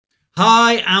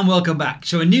Hi and welcome back.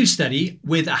 So a new study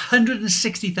with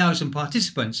 160,000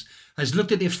 participants has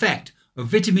looked at the effect of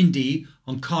vitamin D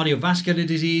on cardiovascular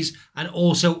disease and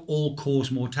also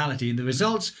all-cause mortality. And the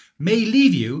results may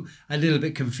leave you a little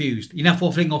bit confused. Enough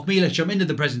waffling off me, let's jump into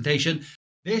the presentation.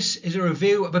 This is a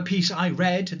review of a piece I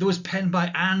read that was penned by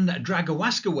Anne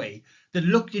Dragawaskaway that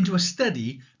looked into a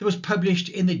study that was published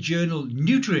in the journal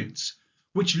Nutrients,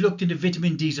 which looked into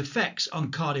vitamin D's effects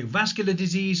on cardiovascular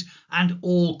disease and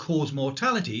all-cause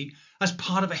mortality as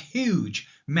part of a huge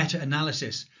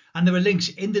meta-analysis. And there are links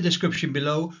in the description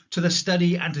below to the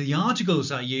study and to the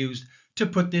articles I used to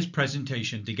put this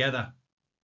presentation together.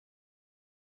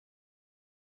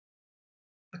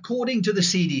 According to the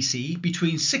CDC,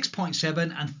 between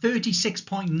 6.7 and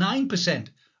 36.9%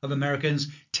 of Americans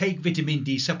take vitamin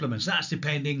D supplements. That's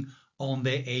depending on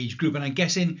their age group, and I'm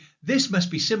guessing this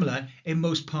must be similar in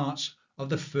most parts of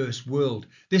the first world.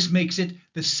 This makes it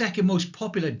the second most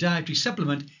popular dietary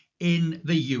supplement in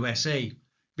the USA.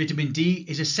 Vitamin D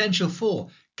is essential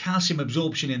for calcium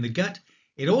absorption in the gut.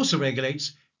 It also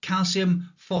regulates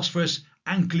calcium, phosphorus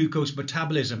and glucose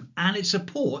metabolism, and it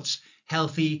supports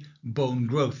healthy bone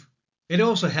growth. It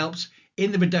also helps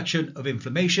in the reduction of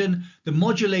inflammation, the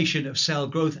modulation of cell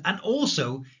growth, and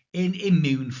also in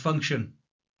immune function.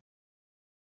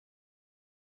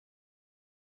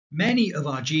 Many of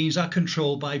our genes are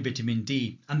controlled by vitamin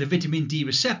D, and the vitamin D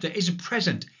receptor is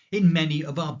present in many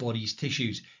of our body's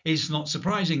tissues. It's not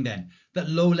surprising then that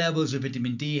low levels of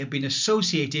vitamin D have been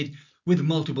associated with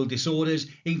multiple disorders,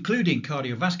 including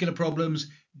cardiovascular problems,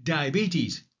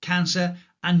 diabetes, cancer,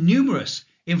 and numerous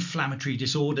inflammatory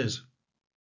disorders.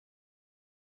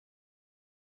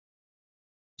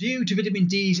 Due to vitamin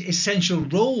D's essential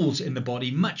roles in the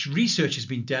body, much research has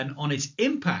been done on its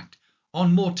impact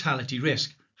on mortality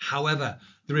risk. However,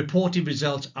 the reported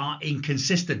results are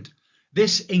inconsistent.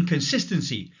 This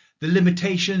inconsistency, the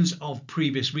limitations of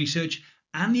previous research,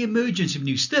 and the emergence of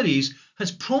new studies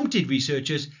has prompted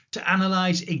researchers to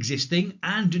analyse existing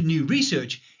and new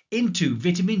research into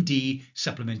vitamin D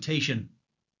supplementation.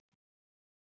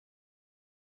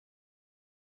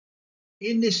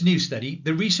 In this new study,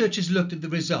 the researchers looked at the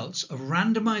results of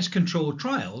randomised controlled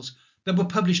trials that were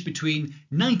published between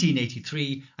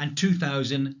 1983 and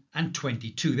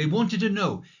 2022. They wanted to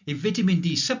know if vitamin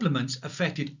D supplements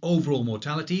affected overall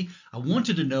mortality and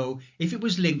wanted to know if it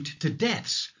was linked to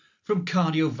deaths from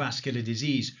cardiovascular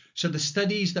disease. So the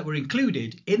studies that were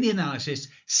included in the analysis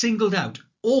singled out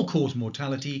all-cause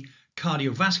mortality,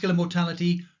 cardiovascular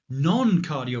mortality,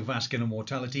 non-cardiovascular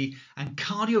mortality, and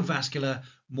cardiovascular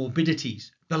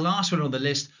morbidities. The last one on the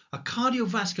list are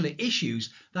cardiovascular issues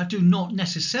that do not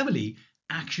necessarily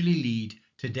actually lead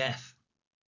to death.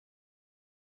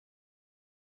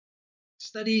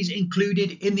 Studies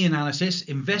included in the analysis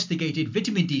investigated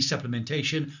vitamin D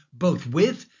supplementation both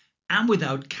with and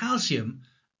without calcium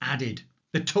added.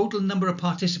 The total number of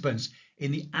participants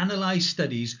in the analysed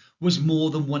studies was more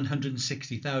than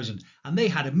 160,000, and they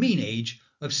had a mean age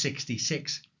of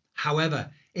 66.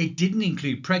 However, it didn't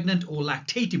include pregnant or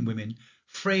lactating women,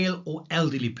 frail or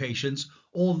elderly patients,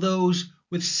 or those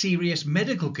with serious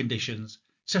medical conditions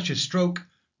such as stroke,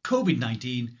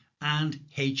 COVID-19 and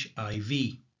HIV.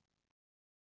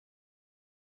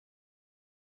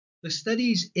 The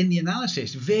studies in the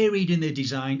analysis varied in their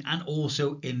design and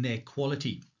also in their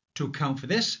quality. To account for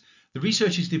this, the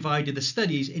researchers divided the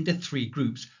studies into three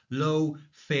groups: low,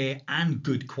 fair and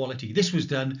good quality. This was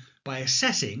done by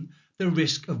assessing the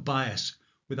risk of bias,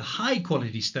 with a high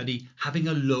quality study having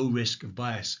a low risk of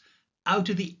bias. Out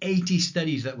of the 80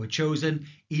 studies that were chosen,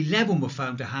 11 were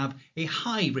found to have a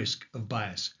high risk of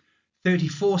bias.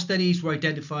 34 studies were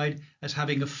identified as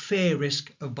having a fair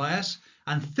risk of bias,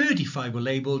 and 35 were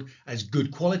labelled as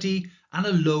good quality and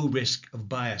a low risk of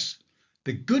bias.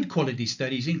 The good quality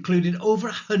studies included over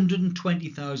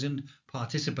 120,000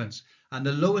 participants, and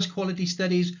the lowest quality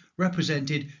studies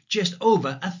represented just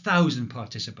over 1,000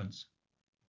 participants.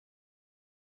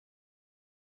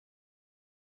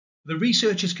 The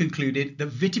researchers concluded that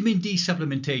vitamin D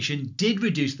supplementation did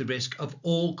reduce the risk of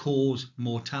all-cause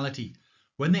mortality.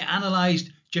 When they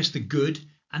analysed just the good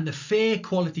and the fair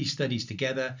quality studies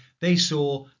together, they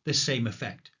saw the same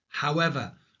effect.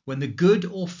 However, when the good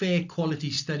or fair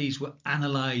quality studies were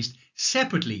analysed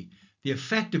separately, the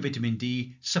effect of vitamin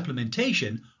D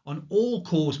supplementation on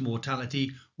all-cause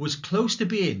mortality was close to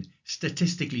being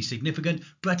statistically significant,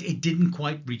 but it didn't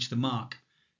quite reach the mark.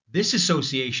 This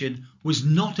association was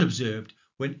not observed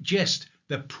when just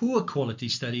the poor quality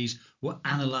studies were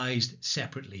analysed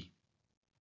separately.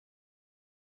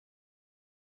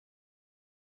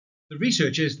 The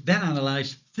researchers then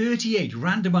analysed 38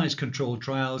 randomised controlled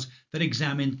trials that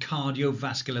examined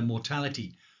cardiovascular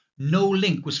mortality. No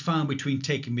link was found between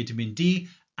taking vitamin D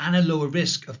and a lower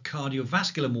risk of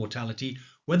cardiovascular mortality,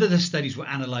 whether the studies were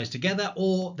analysed together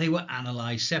or they were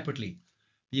analysed separately.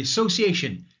 The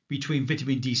association between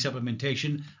vitamin D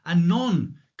supplementation and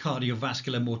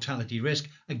non-cardiovascular mortality risk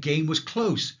again was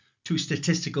close to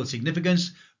statistical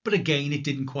significance, but again it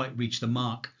didn't quite reach the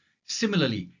mark.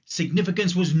 Similarly,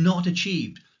 significance was not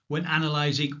achieved when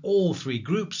analysing all three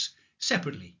groups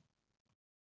separately.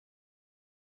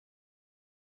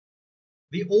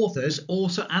 The authors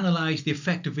also analysed the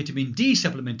effect of vitamin D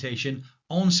supplementation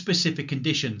on specific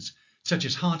conditions such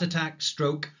as heart attack,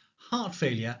 stroke, heart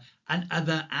failure and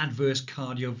other adverse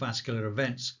cardiovascular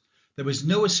events. There was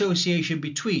no association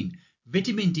between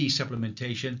vitamin D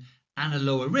supplementation and a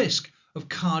lower risk of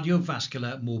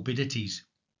cardiovascular morbidities.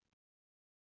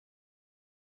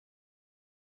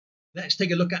 Let's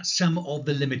take a look at some of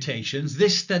the limitations.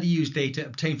 This study used data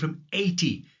obtained from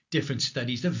 80 different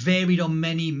studies that varied on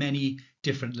many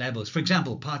different levels. For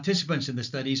example, participants in the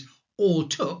studies all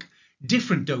took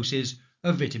different doses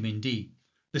of vitamin D.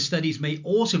 The studies may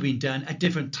also be done at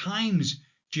different times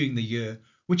during the year,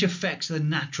 which affects the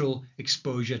natural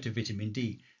exposure to vitamin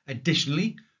D.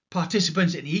 Additionally,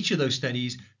 participants in each of those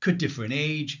studies could differ in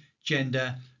age,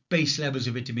 gender, base levels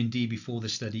of vitamin D before the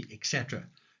study, etc.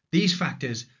 These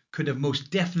factors could have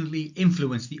most definitely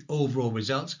influenced the overall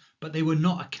results, but they were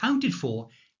not accounted for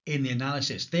in the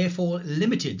analysis, therefore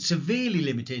severely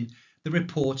limiting the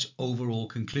report's overall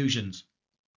conclusions.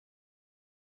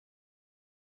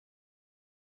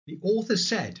 The authors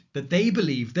said that they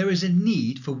believe there is a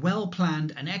need for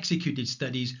well-planned and executed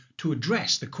studies to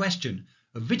address the question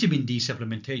of vitamin D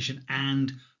supplementation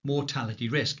and mortality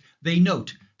risk. They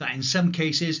note that in some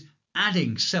cases,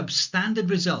 adding substandard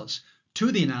results to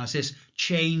the analysis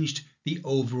changed the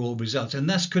overall results and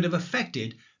thus could have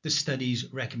affected the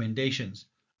study's recommendations.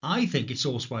 I think it's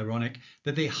also ironic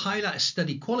that they highlight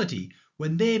study quality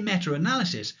when their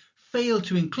meta-analysis failed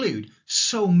to include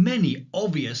so many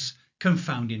obvious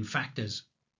confounding factors.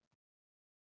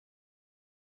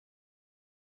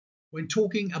 When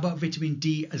talking about vitamin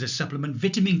D as a supplement,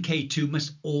 vitamin K2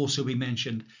 must also be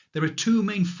mentioned. There are two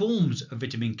main forms of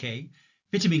vitamin K.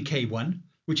 Vitamin K1,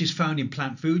 which is found in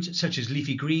plant foods such as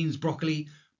leafy greens, broccoli,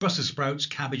 Brussels sprouts,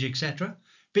 cabbage, etc.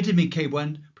 Vitamin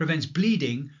K1 prevents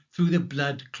bleeding through the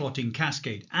blood clotting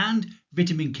cascade, and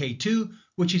vitamin K2,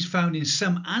 which is found in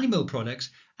some animal products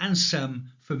and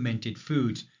some fermented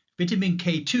foods. Vitamin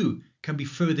K2 can be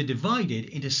further divided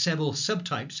into several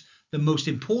subtypes, the most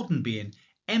important being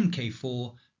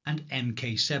MK4 and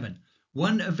MK7.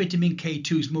 One of vitamin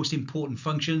K2's most important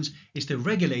functions is to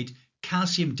regulate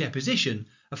calcium deposition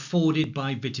afforded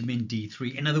by vitamin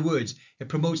D3. In other words, it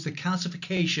promotes the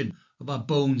calcification of our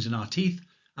bones and our teeth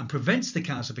and prevents the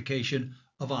calcification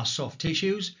of our soft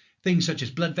tissues, things such as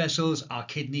blood vessels, our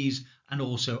kidneys, and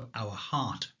also our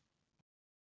heart.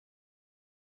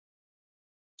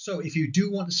 So if you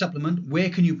do want a supplement, where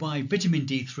can you buy vitamin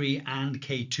D3 and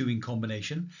K2 in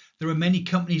combination? There are many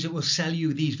companies that will sell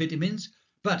you these vitamins,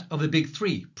 but of the big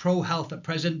three, ProHealth at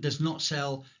present does not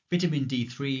sell vitamin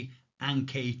D3 and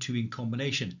K2 in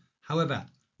combination. However,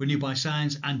 Renue by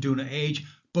Science and DoNotAge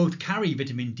both carry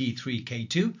vitamin D3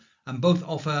 K2 and both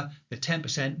offer the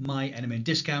 10% MyNMN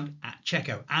discount at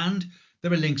checkout, and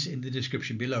there are links in the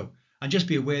description below. And just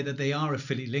be aware that they are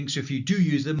affiliate links, so if you do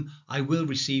use them, I will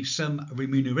receive some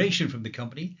remuneration from the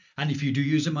company. And if you do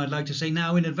use them, I'd like to say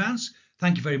now in advance,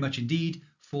 thank you very much indeed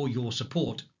for your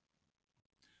support.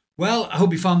 Well, I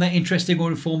hope you found that interesting or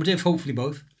informative, hopefully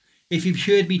both. If you've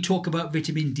heard me talk about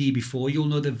vitamin D before, you'll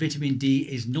know that vitamin D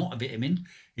is not a vitamin,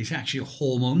 it's actually a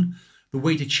hormone. The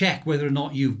way to check whether or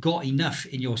not you've got enough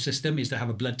in your system is to have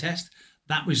a blood test.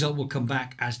 That result will come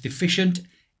back as deficient,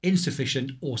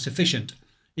 insufficient or sufficient.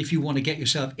 If you want to get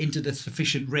yourself into the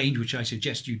sufficient range, which I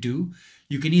suggest you do,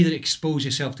 you can either expose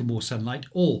yourself to more sunlight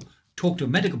or talk to a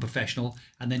medical professional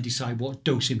and then decide what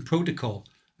dosing protocol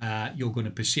you're going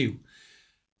to pursue.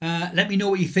 Let me know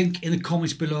what you think in the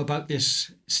comments below about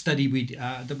this study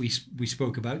that we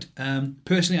spoke about.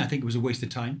 Personally, I think it was a waste of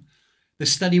time. The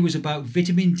study was about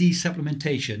vitamin D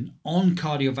supplementation on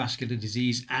cardiovascular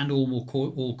disease and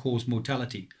all-cause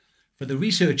mortality. For the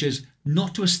researchers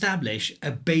not to establish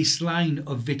a baseline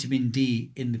of vitamin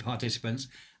D in the participants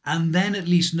and then at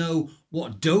least know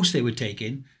what dose they were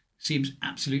taking seems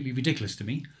absolutely ridiculous to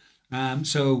me.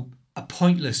 So a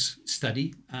pointless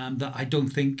study that I don't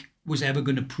think was ever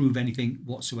going to prove anything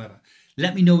whatsoever.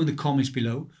 Let me know in the comments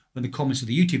below, in the comments of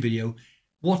the YouTube video,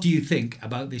 what do you think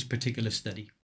about this particular study?